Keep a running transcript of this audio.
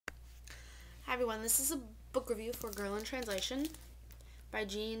everyone, this is a book review for Girl in Translation by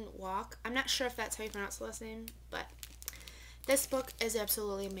Kwok. I'm not sure if that's how you pronounce the last name, but this book is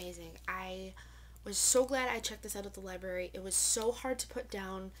absolutely amazing. I was so glad I checked this out at the library. It was so hard to put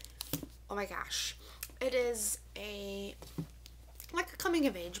down. Oh my gosh. It is like a coming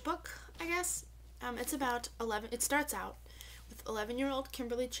of age book, I guess. It's about 11. It starts out with 11-year-old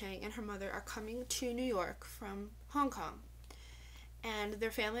Kimberly Chang and her mother are coming to New York from Hong Kong. And their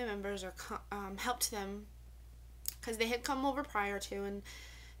family members are helped them because they had come over prior to and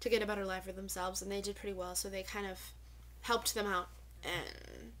to get a better life for themselves, and they did pretty well, so they kind of helped them out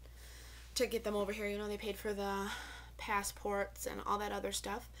and to get them over here. You know, they paid for the passports and all that other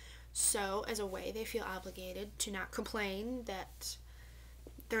stuff. So as a way, they feel obligated to not complain that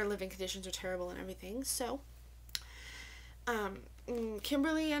their living conditions are terrible and everything. So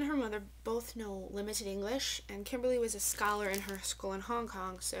Kimberly and her mother both know limited English, and Kimberly was a scholar in her school in Hong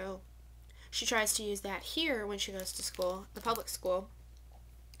Kong, so she tries to use that here when she goes to school, the public school.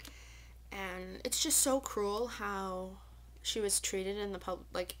 And it's just so cruel how she was treated in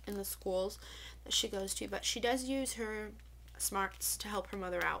in the schools that she goes to, but she does use her smarts to help her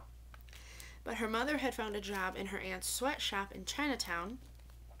mother out. But her mother had found a job in her aunt's sweatshop in Chinatown,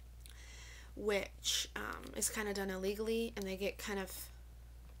 which is kind of done illegally, and they get kind of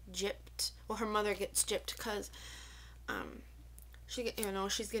gypped. Well, her mother gets gypped because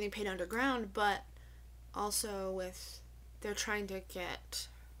she's getting paid underground, but also they're trying to get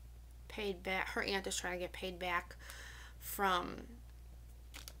paid back. Her aunt is trying to get paid back from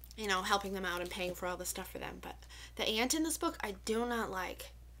helping them out and paying for all the stuff for them. But the aunt in this book I do not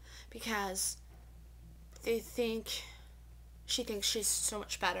like, because she thinks she's so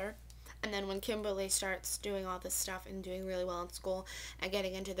much better. And then when Kimberly starts doing all this stuff and doing really well in school and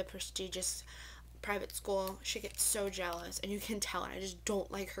getting into the prestigious private school, she gets so jealous, and you can tell, and I just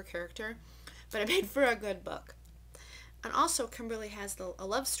don't like her character. But it made for a good book. And also, Kimberly has a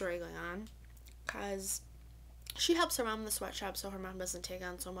love story going on, because she helps her mom in the sweatshop so her mom doesn't take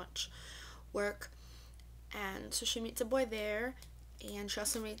on so much work. And so she meets a boy there, and she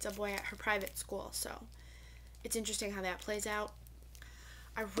also meets a boy at her private school. So it's interesting how that plays out.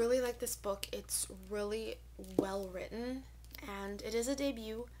 I really like this book. It's really well written, and it is a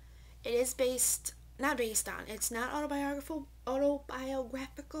debut. It is it's not autobiographical,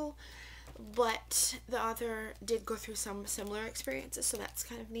 but the author did go through some similar experiences, so that's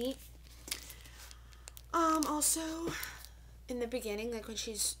kind of neat. Also, in the beginning, like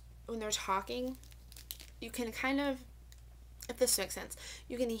when they're talking, you can kind of, if this makes sense,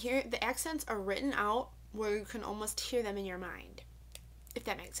 you can hear the accents are written out where you can almost hear them in your mind, if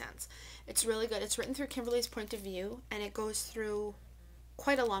that makes sense. It's really good. It's written through Kimberly's point of view, and it goes through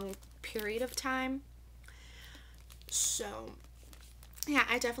quite a long period of time. So, yeah,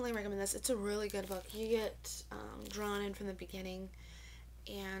 I definitely recommend this. It's a really good book. You get drawn in from the beginning,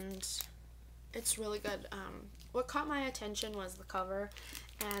 and it's really good. What caught my attention was the cover,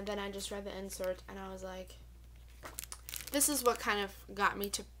 and then I just read the insert, and I was like, this is what kind of got me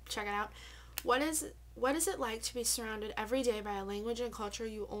to check it out. What is it like to be surrounded every day by a language and culture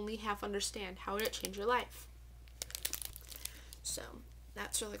you only half understand? How would it change your life? So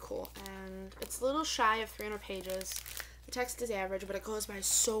that's really cool, and it's a little shy of 300 pages. The text is average, but it goes by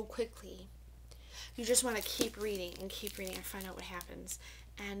so quickly. You just want to keep reading and find out what happens.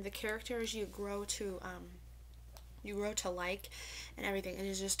 And the characters you grow to like and everything. It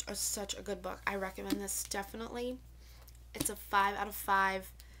is just such a good book. I recommend this definitely. It's a 5 out of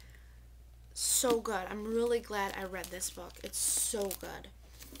 5. So good. I'm really glad I read this book. It's so good.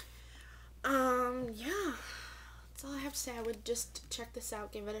 Yeah. That's all I have to say. I would just check this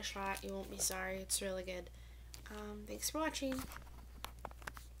out, give it a shot. You won't be sorry. It's really good. Thanks for watching.